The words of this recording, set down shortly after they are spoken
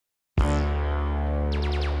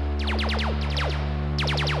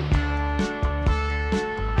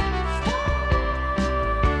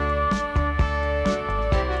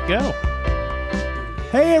go.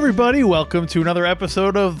 Hey everybody, welcome to another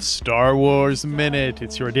episode of Star Wars Minute.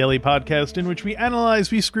 It's your daily podcast in which we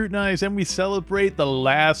analyze, we scrutinize, and we celebrate The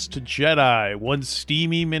Last Jedi, one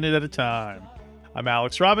steamy minute at a time. I'm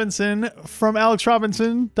Alex Robinson from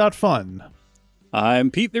alexrobinson.fun.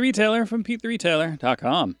 I'm Pete the Retailer from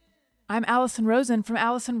PeteTheRetailer.com. I'm Allison Rosen from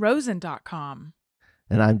AllisonRosen.com.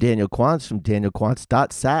 And I'm Daniel Quantz from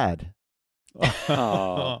DanielQuantz.sad.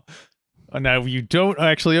 Oh. Now you don't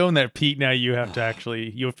actually own that, Pete. Now you have to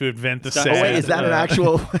invent the sad. Oh wait, is that an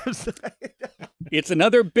actual website? It's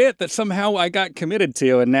another bit that somehow I got committed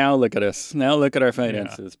to, and now look at us. Now look at our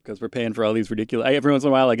finances because we're paying for all these ridiculous. Every once in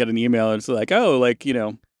a while, I get an email and it's like, oh, like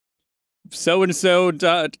so and so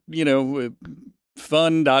dot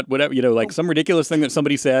fun dot whatever like some ridiculous thing that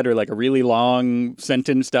somebody said, or like a really long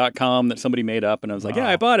sentence.com that somebody made up, and I was like, yeah,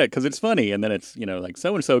 I bought it because it's funny, and then it's like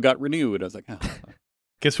so and so got renewed. I was like, oh.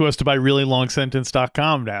 Guess who has to buy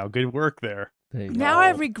reallylongsentence.com now? Good work there. Now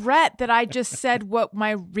I regret that I just said what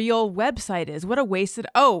my real website is. What a wasted.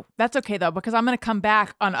 Oh, that's okay though, because I'm going to come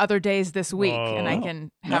back on other days this week and I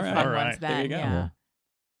can have fun ones then. There you go. Yeah.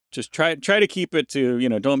 Just try to keep it to,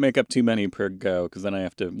 don't make up too many per go, because then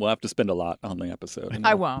we'll have to spend a lot on the episode.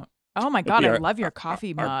 I won't. Oh my God, I love your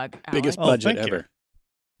coffee mug, Alex. Biggest budget ever.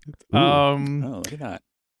 Oh, look at that.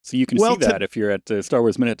 So you can see that if you're at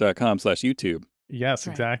StarWarsMinute.com/YouTube. Yes,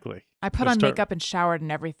 exactly. I put on makeup and showered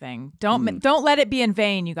and everything. Don't let it be in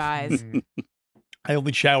vain, you guys. I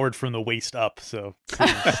only showered from the waist up, so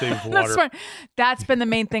save water. That's been the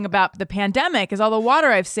main thing about the pandemic, is all the water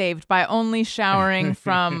I've saved by only showering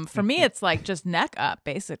from. For me, it's like just neck up,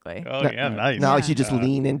 basically. Oh yeah, nice. Now you just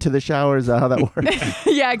lean into the shower. Is that how that works?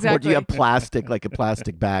 Yeah, exactly. Or do you have plastic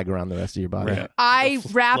bag around the rest of your body? Right. I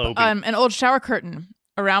wrap an old shower curtain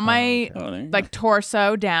around my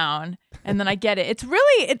torso down, and then I get it. It's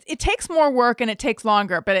really it takes more work and it takes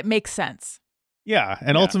longer, but it makes sense. Yeah,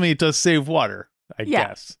 and ultimately it does save water, I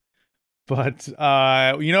guess. But so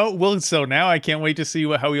now I can't wait to see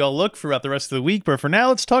how we all look throughout the rest of the week. But for now,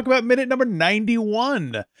 let's talk about minute number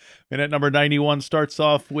 91. Minute number 91 starts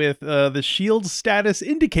off with the shield status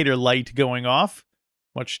indicator light going off,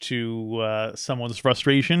 much to someone's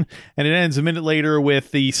frustration. And it ends a minute later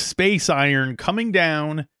with the space iron coming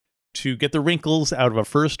down to get the wrinkles out of a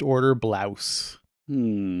First Order blouse.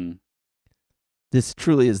 This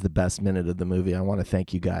truly is the best minute of the movie. I want to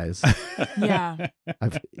thank you guys. Yeah.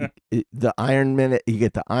 The iron minute, you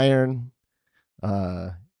get the iron.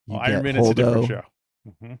 Iron Minute's a different show.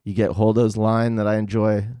 You get Holdo's line that I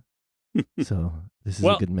enjoy. So this is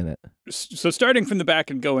a good minute. So starting from the back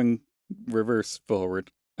and going reverse forward,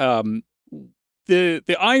 the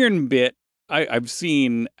iron bit I've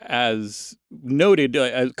seen as noted,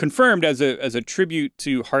 confirmed as a tribute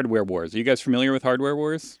to Hardware Wars. Are you guys familiar with Hardware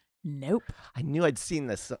Wars? Nope. I knew I'd seen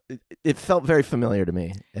this. It felt very familiar to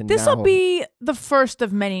me. And this will be the first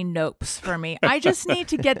of many nopes for me. I just need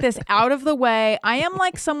to get this out of the way. I am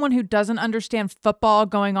like someone who doesn't understand football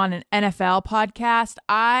going on an NFL podcast.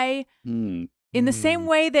 In the same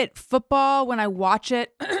way that football, when I watch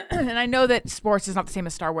it, and I know that sports is not the same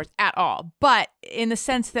as Star Wars at all, but in the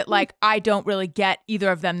sense that like I don't really get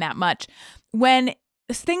either of them that much. When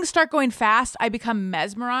things start going fast, I become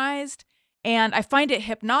mesmerized and I find it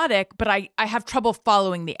hypnotic, but I have trouble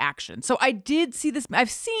following the action. So I did see this. I've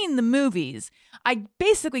seen the movies. I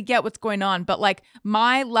basically get what's going on, but like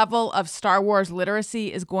my level of Star Wars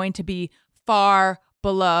literacy is going to be far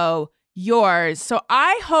below yours. So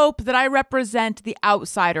I hope that I represent the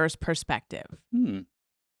outsider's perspective.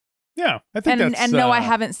 Yeah, I think that's... And no, I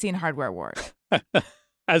haven't seen Hardware Wars.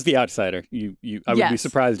 As the outsider, I would be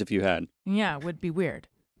surprised if you had. Yeah, it would be weird.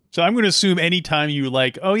 So I'm going to assume anytime you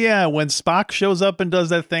like, oh yeah, when Spock shows up and does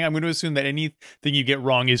that thing, I'm going to assume that anything you get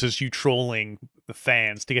wrong is just you trolling the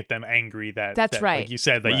fans to get them angry. That's right. Like you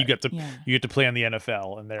said, that you get to play on the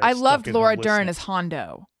NFL, and I loved Laura Dern as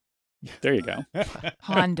Hondo. There you go.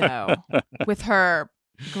 Hondo with her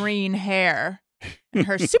green hair and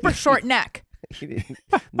her super short neck.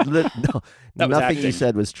 Nothing you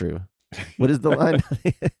said was true. What is the line?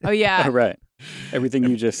 Oh yeah. Oh, right. Everything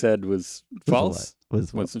you just said was false.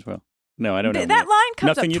 What's well? No, I don't know. That line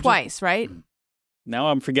comes up twice, right? Now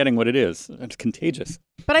I'm forgetting what it is. It's contagious.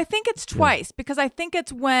 But I think it's twice because I think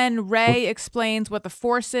it's when Rey explains what the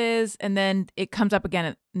Force is, and then it comes up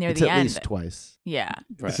again near the end. At least twice. Yeah.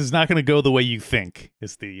 Right. This is not going to go the way you think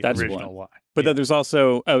is the original line. But then there's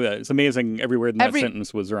also, it's amazing every word in that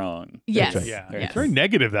sentence was wrong. Yes. Right. Yeah. Yes. It's very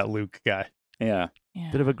negative, that Luke guy. Yeah.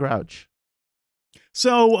 Bit of a grouch.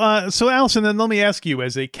 So, Allison, then let me ask you,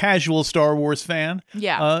 as a casual Star Wars fan,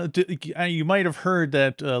 Yeah. You might have heard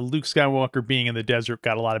that Luke Skywalker being in the desert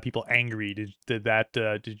got a lot of people angry.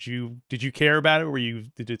 Did you care about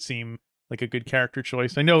it? Did it seem like a good character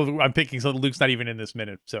choice? I know I'm picking something. Luke's not even in this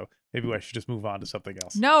minute, so maybe I should just move on to something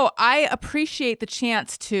else. No, I appreciate the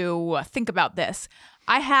chance to think about this.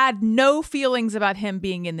 I had no feelings about him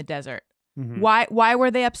being in the desert. Mm-hmm. Why were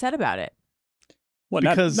they upset about it? Well,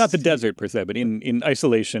 because not the desert per se, but in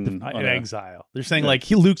isolation, in exile. They're saying like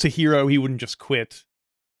Luke's a hero. He wouldn't just quit.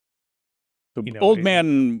 Old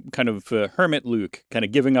man, kind of hermit Luke, kind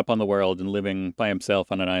of giving up on the world and living by himself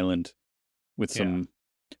on an island with some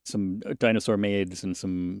dinosaur maids and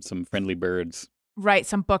some friendly birds. Right,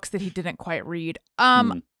 some books that he didn't quite read.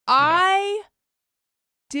 I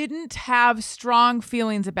didn't have strong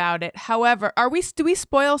feelings about it. However, do we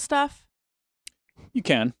spoil stuff? You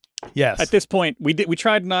can. Yes. At this point, we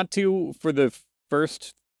tried not to for the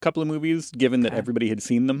first couple of movies, given that everybody had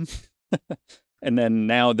seen them. And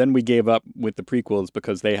then we gave up with the prequels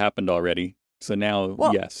because they happened already. So now,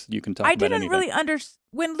 yes, you can talk about anything. Really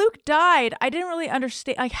when Luke died, I didn't really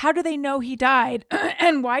understand, like, how do they know he died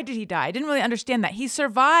and why did he die? I didn't really understand that. He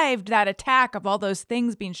survived that attack of all those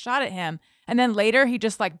things being shot at him. And then later he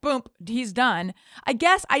just like, boom, he's done. I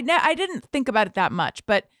guess I didn't think about it that much,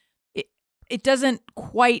 but it doesn't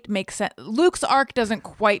quite make sense. Luke's arc doesn't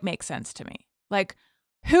quite make sense to me. Like,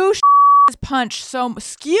 who his punch so...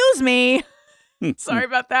 Excuse me. Sorry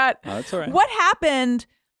about that. Oh, that's all right. What happened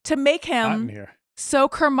to make him so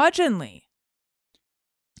curmudgeonly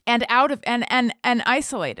and out of and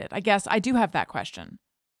isolated? I guess I do have that question.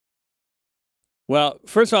 Well,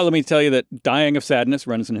 first of all, let me tell you that dying of sadness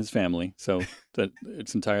runs in his family, so that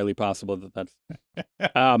it's entirely possible that's.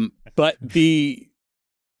 But the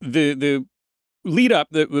lead up,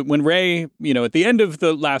 when Rey, at the end of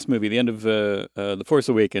the last movie, the end of The Force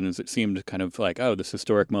Awakens, it seemed kind of like, oh, this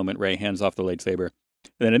historic moment. Rey hands off the lightsaber,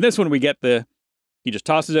 and then in this one we get he just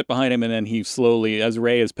tosses it behind him, and then he slowly, as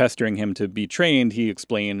Rey is pestering him to be trained, he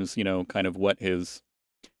explains, kind of what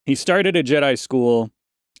he started a Jedi school,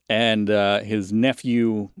 and his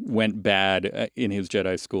nephew went bad in his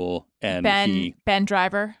Jedi school, and Ben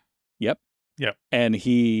Driver. Yep. And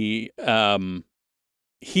he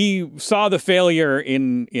saw the failure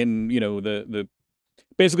in the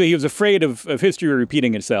basically he was afraid of history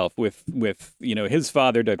repeating itself with his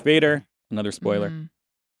father, Darth Vader, another spoiler,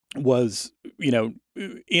 was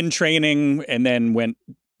in training and then went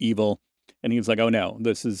evil, and he was like, oh no,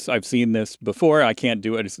 I've seen this before, I can't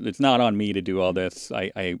do it, it's not on me to do all this,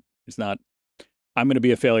 I'm going to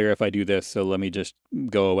be a failure if I do this, so let me just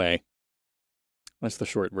go away. That's the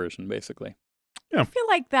short version, basically. I feel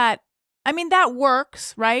like that. I mean, that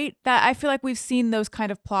works, right? That I feel like we've seen those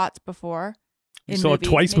kind of plots before. You saw it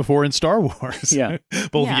twice before in Star Wars. Yeah.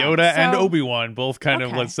 Both Yoda and Obi-Wan both kind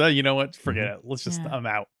of, let's you know what, forget it. Let's just, I'm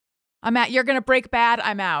out. You're going to break bad,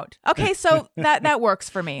 I'm out. Okay, so that works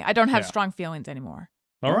for me. I don't have strong feelings anymore.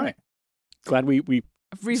 All right. Glad we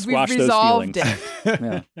squashed resolved those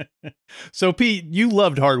feelings. it. So, Pete, you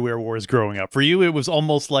loved Hardware Wars growing up. For you, it was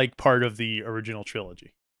almost like part of the original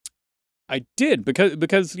trilogy. I did,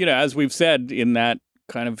 because as we've said, in that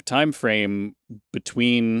kind of time frame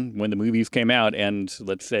between when the movies came out and,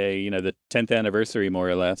 let's say, the 10th anniversary, more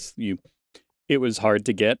or less, it was hard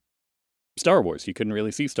to get Star Wars. You couldn't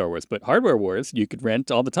really see Star Wars, but Hardware Wars you could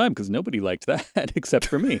rent all the time because nobody liked that except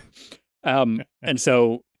for me. And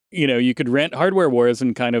so, you could rent Hardware Wars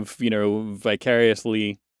and kind of,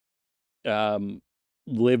 vicariously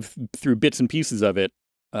live through bits and pieces of it.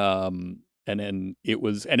 And then it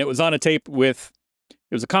was on a tape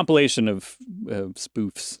it was a compilation of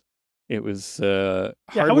spoofs. It was how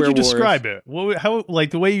would you describe it? How, like,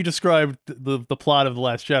 the way you described the plot of The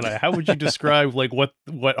Last Jedi, how would you describe like what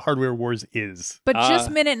Hardware Wars is? But just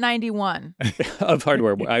minute 91 of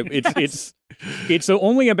Hardware Wars. It's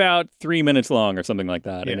only about 3 minutes long or something like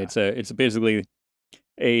that, and it's basically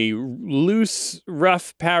a loose,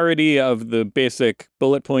 rough parody of the basic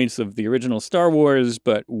bullet points of the original Star Wars,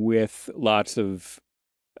 but with lots of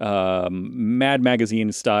Mad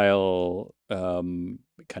Magazine style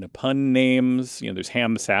kind of pun names. There's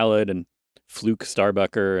Ham Salad and Fluke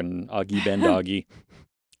Starbucker and Augie Ben Doggy.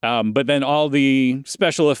 But then all the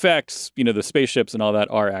special effects, the spaceships and all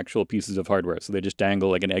that, are actual pieces of hardware. So they just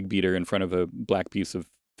dangle like an egg beater in front of a black piece of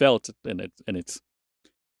felt, and it's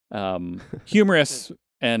humorous.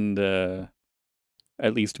 And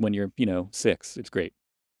at least when you're, 6, it's great.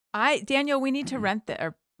 Daniel, we need to rent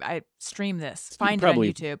or I stream this. Find it on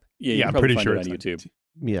YouTube. Yeah, I'm pretty sure it's on YouTube.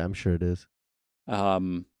 Yeah, I'm sure it is.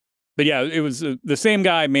 But yeah, it was the same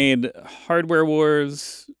guy made Hardware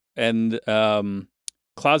Wars and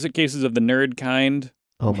Closet Cases of the Nerd Kind.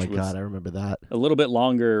 Oh my God, I remember that. A little bit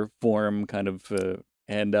longer form, kind of,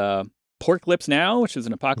 and Pork Lips Now, which is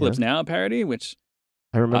an Apocalypse Now parody, which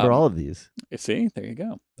I remember all of these. See, there you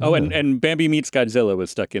go. Oh, and Bambi Meets Godzilla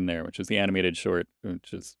was stuck in there, which is the animated short,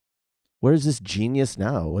 which is. Where is this genius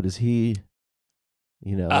now? What is he?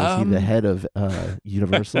 You know, is he the head of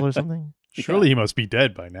Universal or something? Surely he must be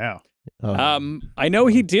dead by now. Oh. I know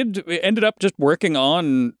he ended up just working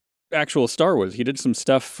on actual Star Wars. He did some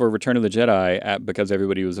stuff for Return of the Jedi because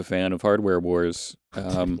everybody was a fan of Hardware Wars.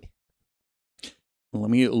 Let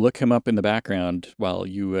me look him up in the background while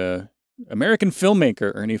you... American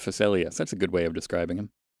filmmaker Ernie Feselius. That's a good way of describing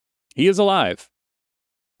him. He is alive.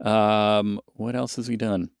 What else has he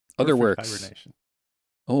done? Other works. Hibernation.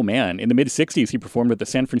 Oh, man. In the mid-'60s, he performed with the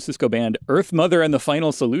San Francisco band Earth Mother and the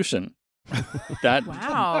Final Solution.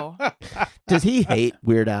 Wow. Does he hate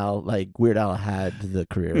Weird Al? Like, Weird Al had the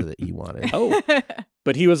career that he wanted. Oh,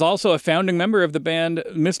 but he was also a founding member of the band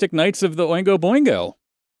Mystic Knights of the Oingo Boingo.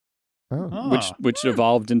 Oh. Which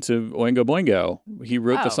evolved into Oingo Boingo. He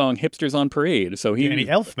wrote the song "Hipsters on Parade." So he Danny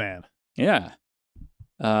Elfman. Yeah.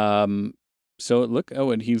 So look.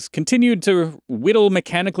 Oh, and he's continued to whittle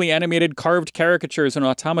mechanically animated carved caricatures and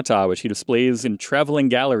automata, which he displays in traveling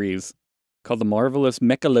galleries called the Marvelous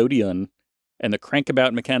Mechalodion and the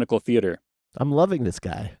Crankabout Mechanical Theater. I'm loving this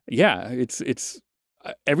guy. Yeah, it's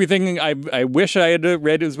everything. I wish I had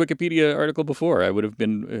read his Wikipedia article before. I would have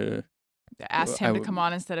been. Asked him to come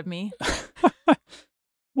on instead of me.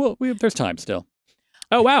 Well, there's time still.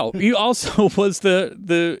 Oh wow! He also was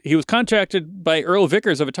he was contracted by Earl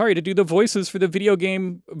Vickers of Atari to do the voices for the video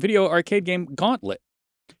arcade game Gauntlet.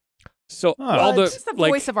 So all this is the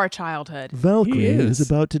voice of our childhood. Valkyrie is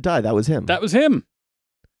about to die. That was him. That was him.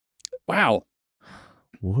 Wow.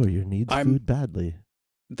 Warrior needs food badly.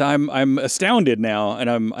 I'm astounded now,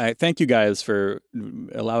 and I thank you guys for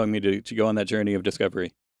allowing me to go on that journey of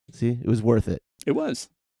discovery. See, it was worth it. It was.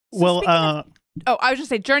 Well, I was just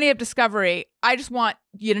say journey of discovery. I just want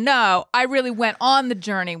you to know I really went on the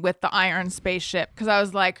journey with the Iron spaceship because I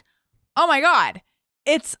was like, oh my God,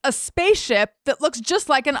 it's a spaceship that looks just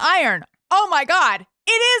like an iron. Oh my God,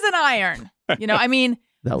 it is an iron. You know, I mean,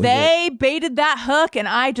 they baited that hook and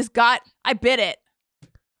I bit it.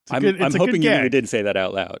 I'm hoping you really did say that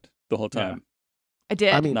out loud the whole time. Yeah. I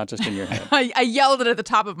did. I mean, not just in your head. I yelled it at the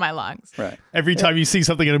top of my lungs. Right. Every time you see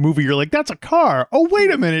something in a movie, you're like, that's a car. Oh, wait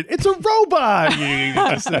a minute. It's a robot. You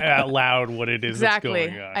just say out loud what it is that's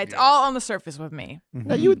going on. It's all on the surface with me.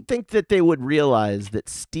 Now, you would think that they would realize that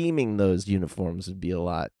steaming those uniforms would be a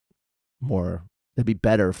lot more, it'd be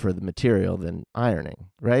better for the material than ironing,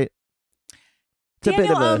 right?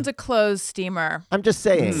 Daniel owns a clothes steamer. I'm just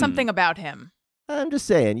saying. Something about him. I'm just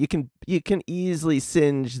saying, you can easily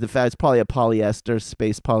singe the fabric. It's probably a polyester,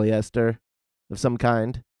 space polyester of some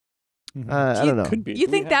kind. I don't know. Could be. You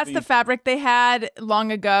think that's the fabric they had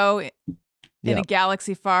long ago in a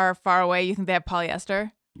galaxy far, far away? You think they have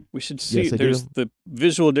polyester? We should see. Yes, there's the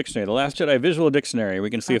visual dictionary, the Last Jedi visual dictionary. We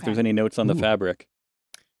can see if there's any notes on the fabric.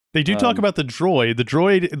 They do talk about the droid. The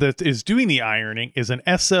droid that is doing the ironing is an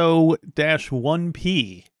SO-1P.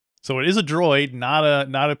 So it is a droid,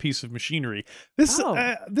 not a piece of machinery. This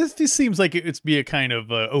seems like it's be a kind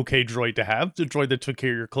of okay droid to have. The droid that took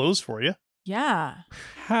care of your clothes for you. Yeah.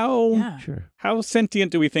 How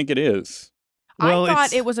sentient do we think it is? Well, I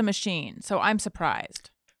thought it was a machine, so I'm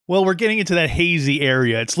surprised. Well, we're getting into that hazy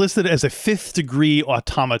area. It's listed as a 5th degree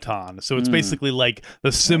automaton. So it's basically like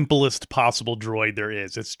the simplest possible droid there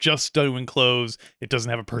is. It's just doing clothes. It doesn't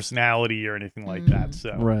have a personality or anything like that.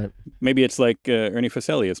 So maybe it's like Ernie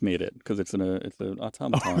Feselius made it because it's an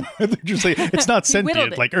automaton. It's not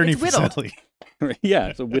sentient like Ernie Feselius. Yeah,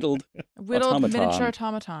 it's a whittled miniature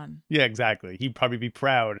automaton. Yeah, exactly. He'd probably be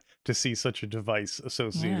proud to see such a device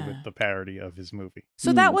associated with the parody of his movie.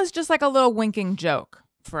 So that was just like a little winking joke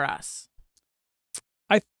for us.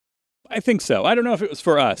 I think so. I don't know if it was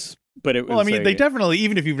for us, but it was. Well, I mean, they definitely,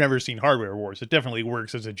 even if you've never seen Hardware Wars, it definitely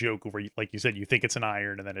works as a joke where, like you said, you think it's an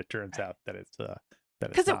iron, and then it turns out that it's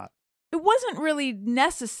not. It wasn't really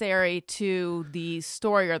necessary to the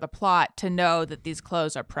story or the plot to know that these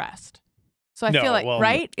clothes are pressed. So I feel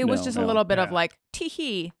like, it was just a little bit of like,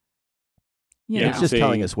 tee-hee. It's just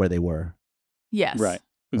telling us where they were. Yes. Right.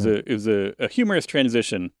 It was a humorous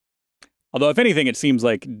transition. Although, if anything, it seems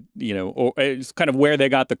like, or it's kind of where they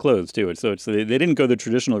got the clothes, too. So they didn't go the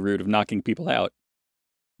traditional route of knocking people out.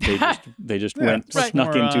 They just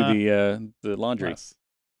snuck into the laundry.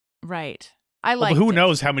 Right. I like. Who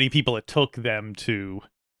knows how many people it took them to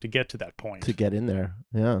get to that point. To get in there,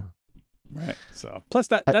 yeah. Right. So plus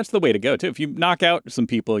that's the way to go too. If you knock out some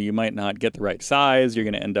people, you might not get the right size. You're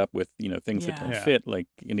going to end up with things that don't fit, like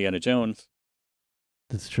Indiana Jones.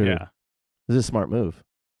 That's true. yeah. This is a smart move.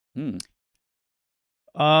 Hmm.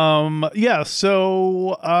 Yeah.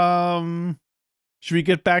 So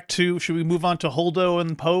should we move on to Holdo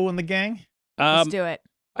and Poe and the gang? Let's do it.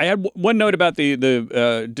 I had one note about the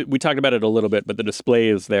we talked about it a little bit, but the display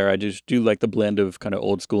is there. I just do like the blend of kind of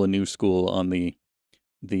old school and new school on the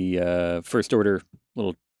First Order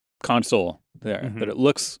little console there. Mhm. That it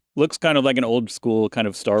looks kind of like an old school kind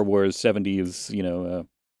of Star Wars 70s,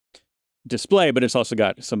 display, but it's also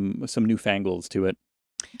got some newfangles to it.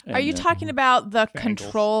 Are you And, talking about the Fangles.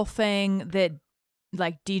 control thing that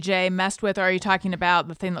like DJ messed with, or are you talking about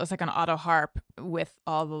the thing that was like an auto harp with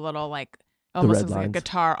all the little like almost red looks like a lines.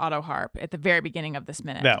 guitar auto harp at the very beginning of this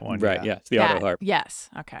minute? That one, right? Yeah. Yes, the That- auto harp. Yes.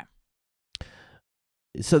 Okay.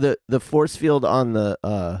 So the force field on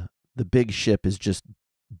the big ship is just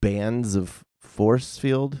bands of force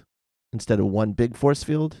field instead of one big force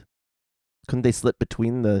field. Couldn't they slip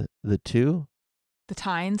between the two, The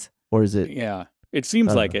tines. or is it? Yeah, it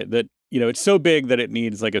seems I like don't it. That it's so big that it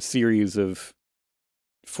needs like a series of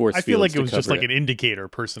force. I feel like fields it to was just cover like it. an indicator,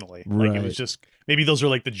 personally. Like it Right. was just maybe those are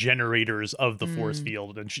like the generators of the force Mm.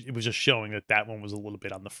 field, and it was just showing that one was a little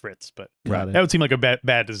bit on the fritz. But Got it. that would seem like a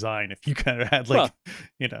bad design if you kind of had like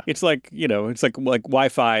It's like it's like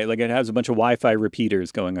Wi-Fi. Like it has a bunch of Wi-Fi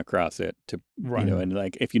repeaters going across it to right. and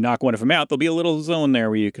like if you knock one of them out, there'll be a little zone there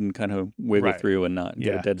where you can kind of wiggle Right. through and not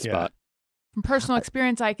get Yeah, a dead yeah. spot. From personal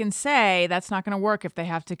experience, I can say that's not going to work if they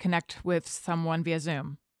have to connect with someone via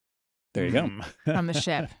Zoom There you go. Mm. from the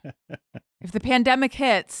ship. If the pandemic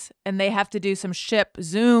hits and they have to do some ship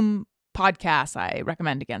Zoom podcasts, I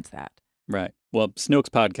recommend against that. Right. Well, Snoke's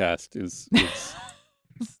podcast is It's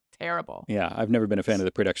terrible. yeah. I've never been a fan of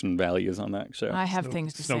the production values on that show. I have Snoke-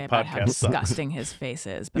 things to Snoke say about how podcast sucks. disgusting his face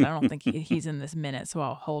is, but I don't think he's in this minute, so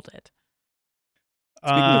I'll hold it.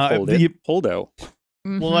 Speaking of Holdo.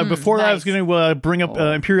 Well, Mhm, before that, I was nice. going to bring up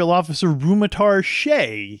Oh. Imperial Officer Rumatar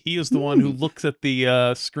Shea. He is the one who looks at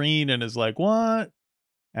the screen and is like, "What?"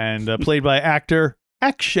 And played by actor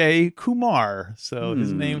Akshay Kumar. So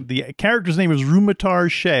his name, the character's name is Rumatar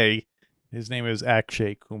Shea. His name is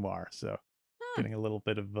Akshay Kumar. So getting a little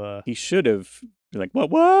bit of He should have been like,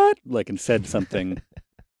 what? Like, and said something,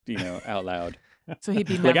 out loud. So he'd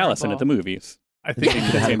be Like Allison at the memorable. movies. I think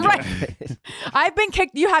Yeah, they did right. I've been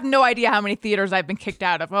kicked. You have no idea how many theaters I've been kicked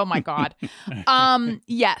out of. Oh my God.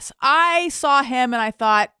 Yes, I saw him and I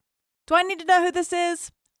thought, do I need to know who this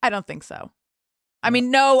is? I don't think so. I mean,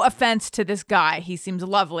 no offense to this guy. He seems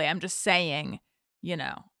lovely. I'm just saying,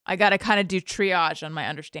 I got to kind of do triage on my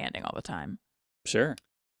understanding all the time. Sure.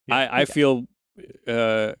 Yeah. I feel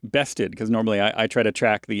bested because normally I try to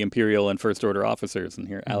track the Imperial and First Order officers, and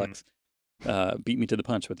here Alex beat me to the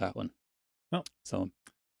punch with that one. Oh. So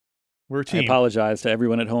We're a I team. apologize to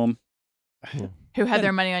everyone at home. Who had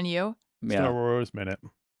their money on you? Star Yeah. Wars Minute.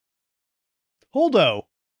 Holdo,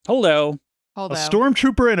 Holdo. Hold a on.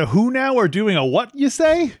 stormtrooper and a who now are doing a what, you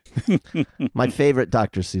say? My favorite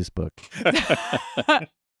Dr. Seuss book.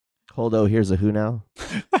 Holdo, here's a who now.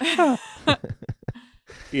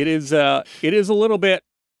 It is a little bit.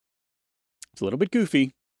 It's a little bit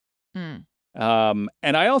goofy. Mm.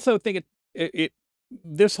 And I also think it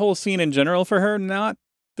this whole scene in general for her, not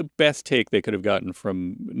the best take they could have gotten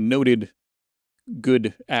from noted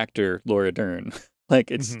good actor Laura Dern. Like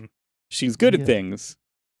she's good at Yeah. things.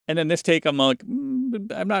 And then this take, I'm like,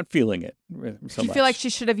 I'm not feeling it so You much. feel like she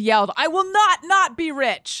should have yelled, "I will not be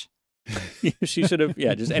rich." She should have,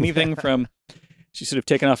 just anything from, she should have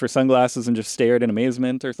taken off her sunglasses and just stared in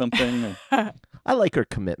amazement or something. I like her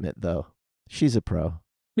commitment though. She's a pro.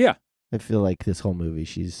 Yeah. I feel like this whole movie,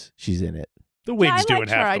 she's in it. The wig's I doing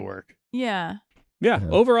liked her. half I- the work. Yeah. Yeah, Yeah.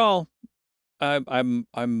 overall,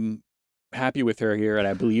 I'm happy with her here, and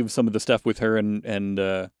I believe some of the stuff with her and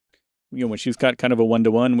when she's got kind of a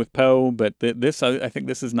 1-to-1 with Poe, but I think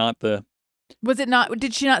this is not the Was it not?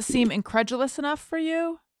 Did she not seem incredulous enough for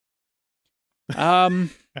you?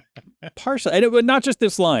 partially, but not just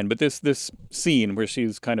this line, but this scene where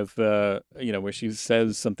she's kind of where she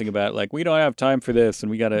says something about like we don't have time for this, and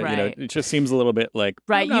we gotta Right. it just seems a little bit like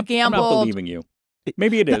Right, I'm you not gambled. believing you.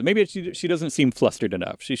 Maybe it is. Maybe she doesn't seem flustered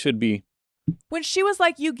enough. She should be. When she was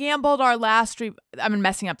like, "You gambled our last," I'm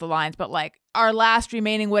messing up the lines, but like our last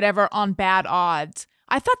remaining whatever on bad odds.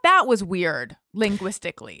 I thought that was weird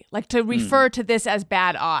linguistically, like to refer to this as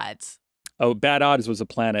bad odds. Oh, Bad Odds was a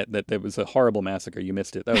planet that there was a horrible massacre. You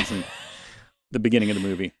missed it. That was in the beginning of the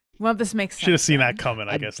movie. Well, this makes sense. Should have seen then. that coming,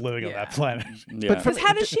 I guess, living on that planet. Yeah. Because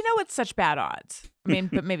how does she know it's such bad odds? I mean,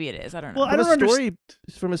 but maybe it is. I don't know. Well, I don't understand.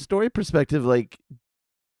 From a story perspective, like,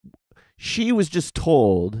 she was just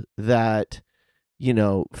told that, you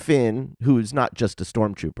know, Finn, who's not just a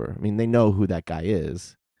stormtrooper. I mean, they know who that guy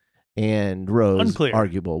is, and Rose, Unclear.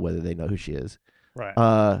 arguable whether they know who she is.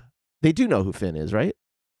 Right. They do know who Finn is, right?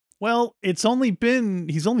 Well, he's only been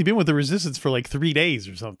with the Resistance for like 3 days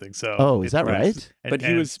or something. So Oh, is that right? But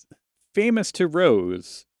he was famous to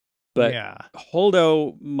Rose. But yeah.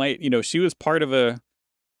 Holdo might, you know, she was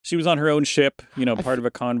on her own ship, you know, part of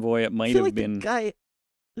a convoy. It might have been.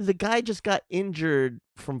 The guy just got injured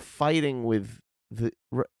from fighting with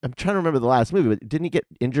I'm trying to remember the last movie, but didn't he get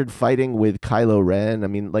injured fighting with Kylo Ren? I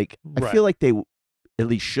mean, like, I feel like they at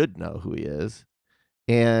least should know who he is.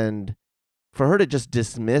 And for her to just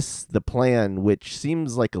dismiss the plan, which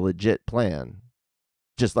seems like a legit plan,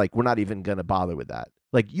 just like, we're not even going to bother with that.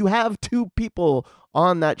 Like, you have 2 people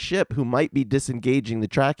on that ship who might be disengaging the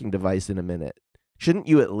tracking device in a minute. Shouldn't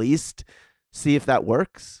you at least see if that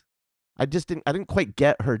works? I didn't quite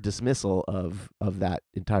get her dismissal of that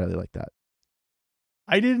entirely like that.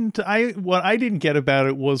 What I didn't get about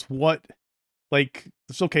it was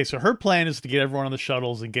okay, so her plan is to get everyone on the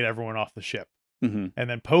shuttles and get everyone off the ship. Mm-hmm. And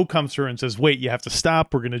then Poe comes through and says, wait, you have to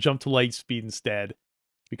stop. We're going to jump to light speed instead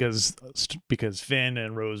because Finn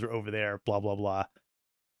and Rose are over there, blah, blah, blah.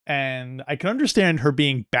 And I can understand her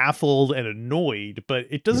being baffled and annoyed, but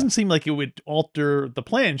it doesn't seem like it would alter the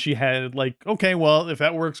plan she had. Like, okay, well, if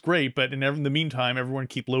that works, great. But in the meantime, everyone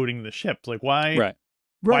keep loading the ships. Like, why? Right.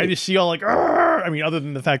 Why is she all like, argh! I mean, other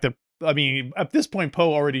than the fact that, I mean, at this point,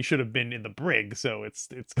 Poe already should have been in the brig. So it's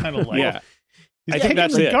kind of like, yeah. He's I think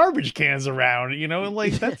that's the it. Garbage cans around, you know,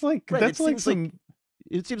 like that's like Right, that's like some.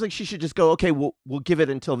 It seems like she should just go, okay, we'll give it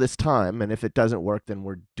until this time, and if it doesn't work, then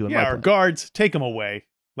we're doing Yeah, my our plan. guards take them away,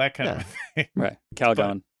 that kind of thing. Right.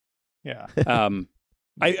 Calgon. Yeah.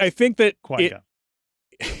 I think that Qui-Gon.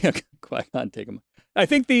 Qui-Gon, take him. I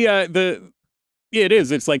think it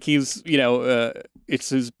is. It's like he's, you know,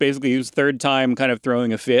 it's basically his 3rd time kind of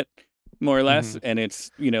throwing a fit, more or less, and it's,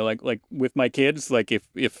 you know, like with my kids, like if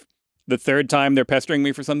the 3rd time they're pestering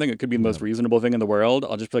me for something, it could be the most reasonable thing in the world.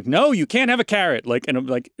 I'll just be like, no, you can't have a carrot. Like, and I'm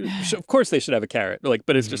like, of course they should have a carrot. Like,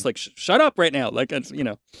 but it's just like, shut up right now. Like, it's, you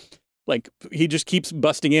know, like he just keeps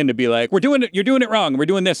busting in to be like, you're doing it wrong. We're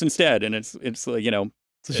doing this instead. And it's like, you know.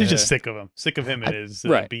 So she's just sick of him and his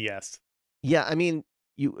BS. Yeah, I mean,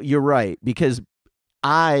 you're right, because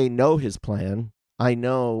I know his plan. I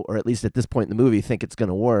know, or at least at this point in the movie, think it's going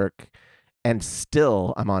to work. And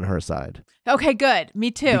still, I'm on her side. Okay, good. Me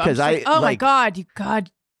too. Because my God,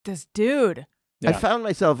 this dude. Yeah. I found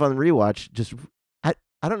myself on rewatch just, I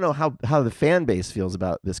don't know how the fan base feels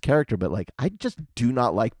about this character, but like, I just do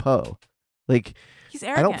not like Poe. Like, he's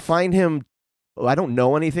arrogant. I don't find him, I don't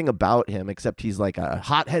know anything about him except he's like a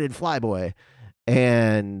hot-headed flyboy,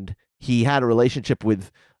 and he had a relationship with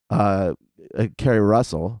Kerry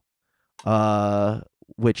Russell,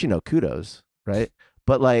 which, you know, kudos, right?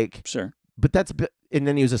 But like, sure. But and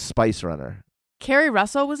then he was a spice runner. Kerry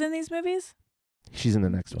Russell was in these movies? She's in the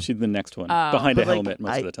next one. She's the next one. Oh. Behind a But, like, helmet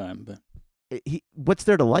most of the time. But what's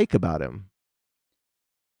there to like about him?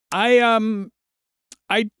 I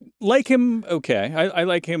like him. Okay. I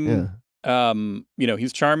like him. Yeah. You know,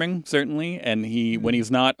 he's charming, certainly. And when he's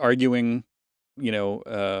not arguing, you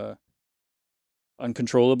know,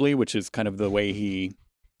 uncontrollably, which is kind of the way he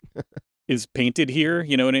is painted here,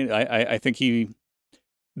 you know, and I think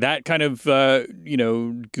that kind of, you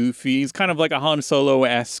know, goofy, he's kind of like a Han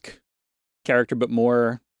Solo-esque character, but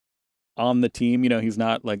more on the team. You know, he's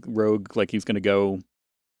not like rogue, like he's going to go.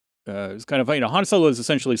 It's kind of, you know, Han Solo is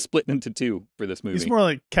essentially split into 2 for this movie. He's more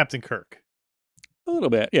like Captain Kirk. A little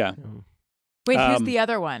bit, yeah. Wait, who's the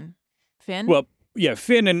other one? Finn? Well, yeah,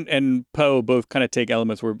 Finn and Poe both kind of take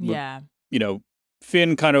elements where, you know,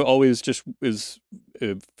 Finn kind of always just is,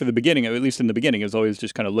 for the beginning, at least in the beginning, is always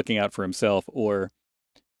just kind of looking out for himself, or,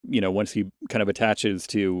 you know, once he kind of attaches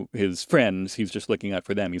to his friends, he's just looking out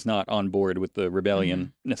for them. He's not on board with the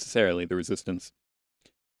rebellion necessarily, the resistance.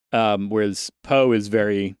 Whereas Poe is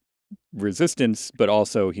very resistance, but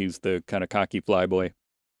also he's the kind of cocky flyboy.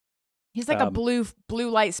 He's like a blue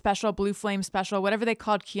light special, blue flame special, whatever they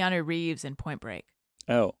called Keanu Reeves in Point Break.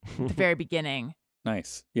 Oh. At the very beginning.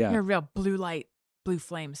 Nice. Yeah. You're a real blue light, blue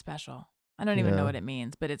flame special. I don't even know what it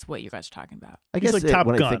means, but it's what you guys are talking about. I guess like Top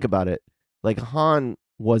when Gun. I think about it, like, Han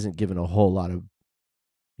wasn't given a whole lot of,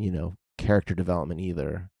 you know, character development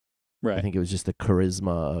either. Right. I think it was just the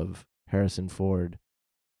charisma of Harrison Ford.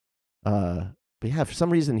 But yeah, for some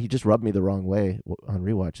reason, he just rubbed me the wrong way on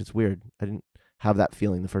rewatch. It's weird. I didn't have that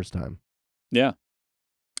feeling the first time. Yeah.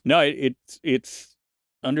 No, it's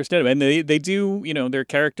understandable, and they do, you know, their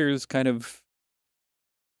characters kind of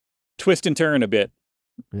twist and turn a bit,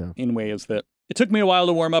 in ways that it took me a while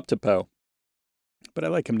to warm up to Poe, but I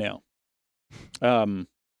like him now.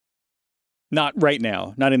 Not right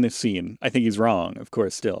now, not in this scene. I think he's wrong, of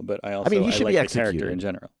course, still, but I mean, he should like be the character executed. in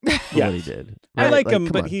general. Yeah, what he did. I like him,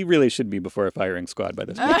 come but on. he really should be before a firing squad by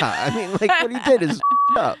this point. Yeah, I mean, like what he did is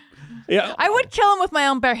up. Yeah, I would kill him with my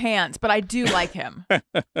own bare hands, but I do like him. Rip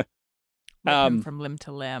him from limb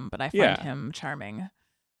to limb, but I find him charming.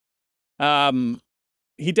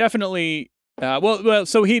 He definitely. Well.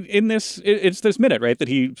 So he in this. It's this minute, right, that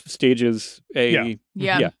he stages a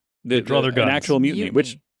They draw their guns. an actual mutiny.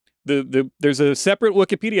 Which there's a separate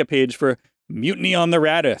Wikipedia page for Mutiny on the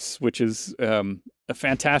Raddus, which is a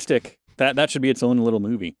fantastic. That should be its own little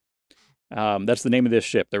movie. That's the name of this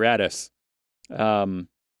ship, the Raddus.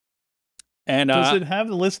 And does it have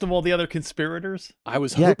the list of all the other conspirators? I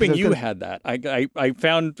was hoping you had that. I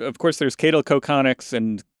found, of course, there's Cato Kokonix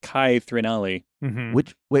and Kai Thrinali. Mm-hmm.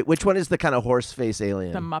 Which one is the kind of horse face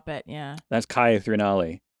alien? The Muppet, yeah. That's Kai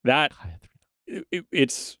Thrinali.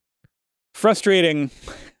 It's frustrating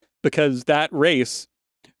because that race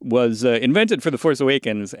was invented for The Force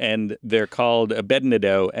Awakens, and they're called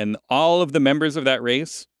Abednego, and all of the members of that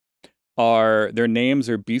race their names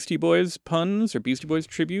are Beastie Boys puns or Beastie Boys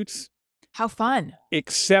tributes. How fun.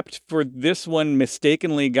 Except for this one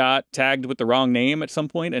mistakenly got tagged with the wrong name at some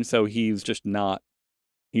point, and so he's just Kai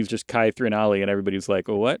Thrinali, and everybody's like,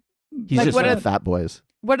 oh, what? He's like, just one of the fat boys.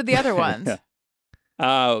 What are the other ones?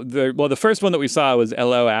 The first one that we saw was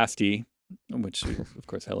L.O. Asti, which is, of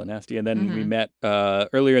course, hella nasty. And then we met,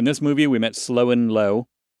 earlier in this movie, we met Slow and Low.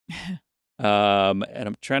 And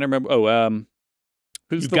I'm trying to remember,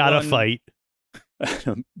 who's the gotta one? fight.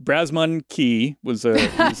 Brasman Key was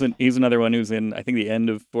he's another one who's in, I think, the end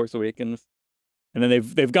of Force Awakens. And then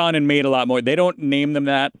they've gone and made a lot more. They don't name them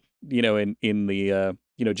that, you know, in the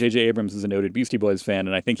J.J. Abrams is a noted Beastie Boys fan,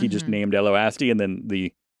 and I think he just named L.O. Asti, and then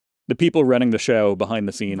the people running the show behind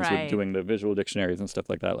the scenes with doing the visual dictionaries and stuff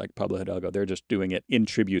like that, like Pablo Hidalgo, they're just doing it in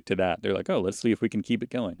tribute to that. They're like, oh, let's see if we can keep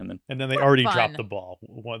it going, and then they already dropped the ball.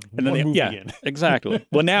 One movie in. Exactly.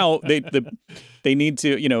 Well, now they need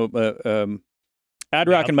to, you know, Ad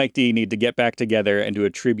Rock and Mike D need to get back together and do a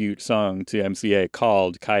tribute song to MCA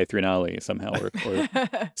called Kai Thrinali somehow,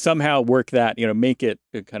 or somehow work that, you know, make it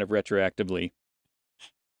kind of retroactively.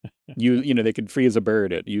 You know, they could freeze a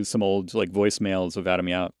bird. Use some old like voicemails of Adam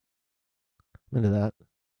Yout. Into that.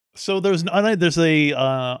 So there's a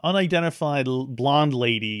unidentified blonde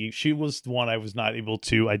lady. She was the one I was not able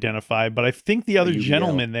to identify, but I think the other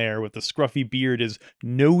gentleman there with the scruffy beard is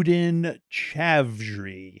Nodin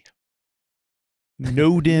Chavdry.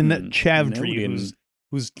 Nodin Chavdry,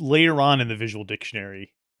 who's later on in the visual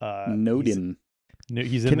dictionary. Nodin.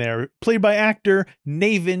 He's in there, played by actor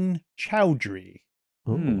Navin Chowdhury.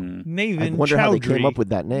 I wonder how they came up with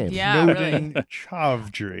that name. Yeah, Nodin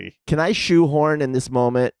Chavdry. Can I shoehorn in this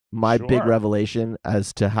moment my big revelation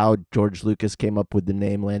as to how George Lucas came up with the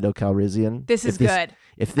name Lando Calrissian? This is good.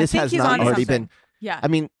 If this has not already been... Yeah. I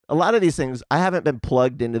mean, a lot of these things, I haven't been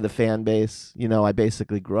plugged into the fan base. You know, I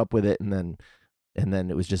basically grew up with it, and then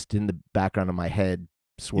it was just in the background of my head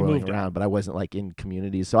swirling around, but I wasn't like in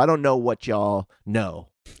communities. So I don't know what y'all know.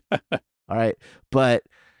 All right. But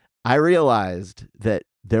I realized that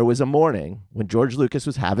there was a morning when George Lucas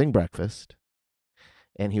was having breakfast,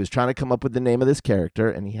 and he was trying to come up with the name of this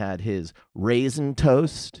character, and he had his raisin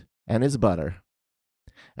toast and his butter.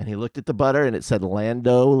 And he looked at the butter, and it said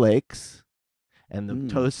Lando Lakes, and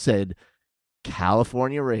the toast said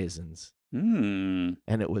California raisins. And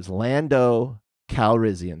it was Lando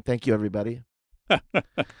Calrissian. Thank you, everybody.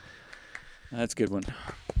 That's a good one.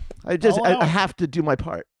 I have to do my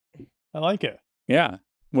part. I like it. Yeah.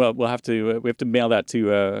 Well, we have to mail that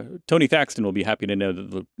to Tony Thaxton. Will be happy to know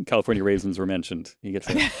that the California raisins were mentioned. He gets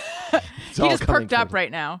it. He just perked up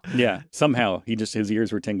right now. Yeah. Somehow his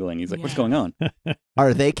ears were tingling. He's like, "What's going on?"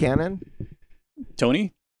 Are they canon?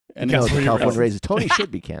 Tony? And no, the California raisins. Tony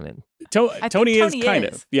should be canon. Tony is kind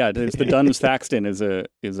of. Yeah, the Duns Thaxton is a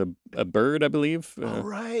bird, I believe.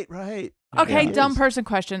 Right. Okay, dumb person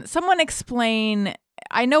question. Someone explain.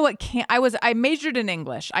 I know what I majored in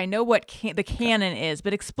English. I know what the canon is,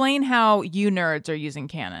 but explain how you nerds are using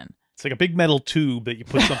canon. It's like a big metal tube that you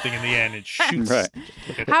put something in the end and shoots. Right.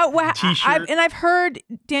 T-shirt. I've heard,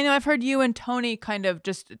 Daniel, I've heard you and Tony kind of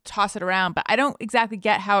just toss it around, but I don't exactly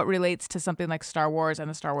get how it relates to something like Star Wars and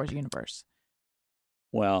the Star Wars universe.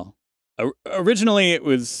 Well, originally it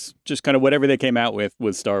was just kind of whatever they came out with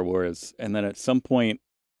was Star Wars, and then at some point,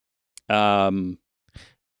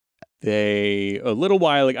 they a little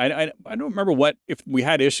while. Like, I don't remember if we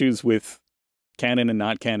had issues with canon and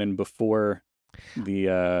not canon before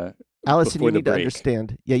the. Allison, before you the need to break.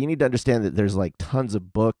 understand. Yeah, you need to understand that there's like tons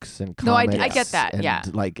of books and No, I comics get that, and yeah.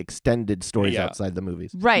 like extended stories Yeah. outside the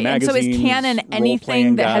movies. Right. And so is Magazines, canon anything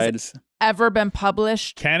role-playing that guides. has ever been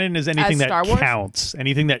published? Canon is anything that Star Wars? counts.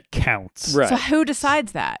 Anything that counts. Right. So who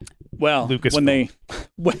decides that? Well, Lucasfilm.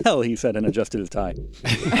 well, he said and adjusted his tie.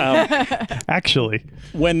 Actually,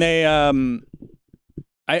 When they, I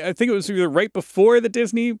think it was either right before the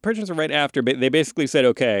Disney purchase or right after, but they basically said,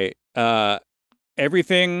 okay,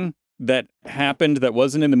 everything that happened that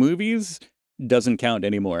wasn't in the movies doesn't count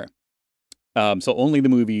anymore. So only the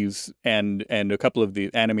movies and a couple of the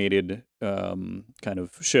animated kind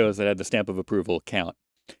of shows that had the stamp of approval count.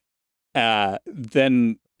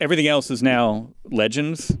 Then everything else is now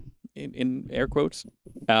legends in air quotes.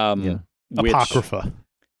 Yeah. Which, Apocrypha.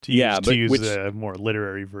 To use, Yeah, to but use which- a more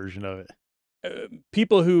literary version of it.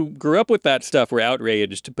 people who grew up with that stuff were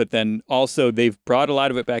outraged, but then also they've brought a lot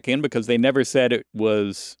of it back in because they never said it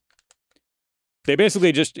was. They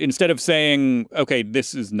basically just, instead of saying, okay,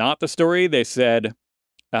 this is not the story, they said,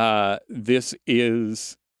 this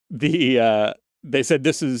is the, they said,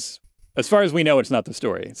 this is, as far as we know, it's not the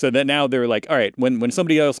story. So that now they're like, all right, when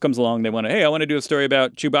somebody else comes along, they want to, hey, I want to do a story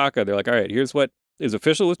about Chewbacca. They're like, all right, here's what is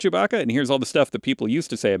official with Chewbacca, and here's all the stuff that people used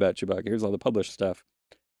to say about Chewbacca. Here's all the published stuff.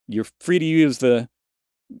 You're free to use the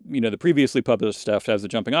previously published stuff as a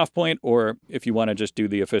jumping off point, or if you want to just do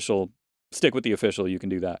the official, stick with the official, you can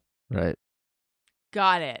do that. Right.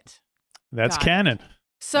 Got it. That's Got it. canon.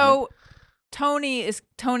 So Tony's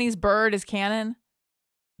bird is canon?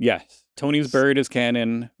 Yes, Tony's bird is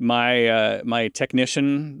canon. My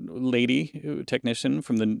technician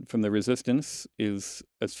from the Resistance is,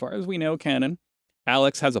 as far as we know, canon.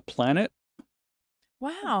 Alex has a planet.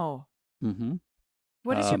 Wow. Mm-hmm.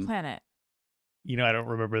 What is your planet? I don't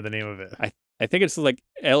remember the name of it. I think it's like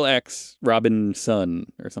LX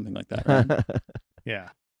Robinson or something like that. Yeah.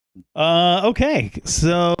 Okay.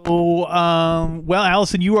 So, well,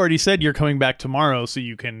 Allison, you already said you're coming back tomorrow, so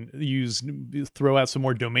you can throw out some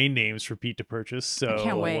more domain names for Pete to purchase. So, I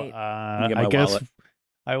can't wait. Get I my guess wallet.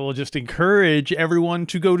 I will just encourage everyone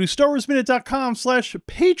to go to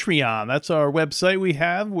StarWarsMinute.com/Patreon. That's our website we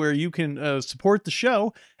have where you can support the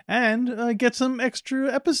show and get some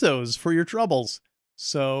extra episodes for your troubles.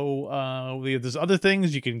 So there's other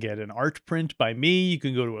things. You can get an art print by me. You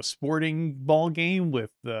can go to a sporting ball game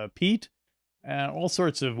with Pete. And all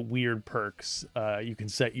sorts of weird perks you can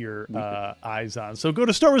set your eyes on. So go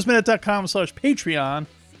to StarWarsMinute.com/Patreon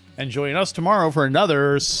and join us tomorrow for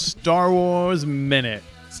another Star Wars Minute.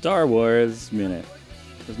 Star Wars Minute.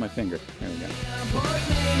 Where's my finger? There we go.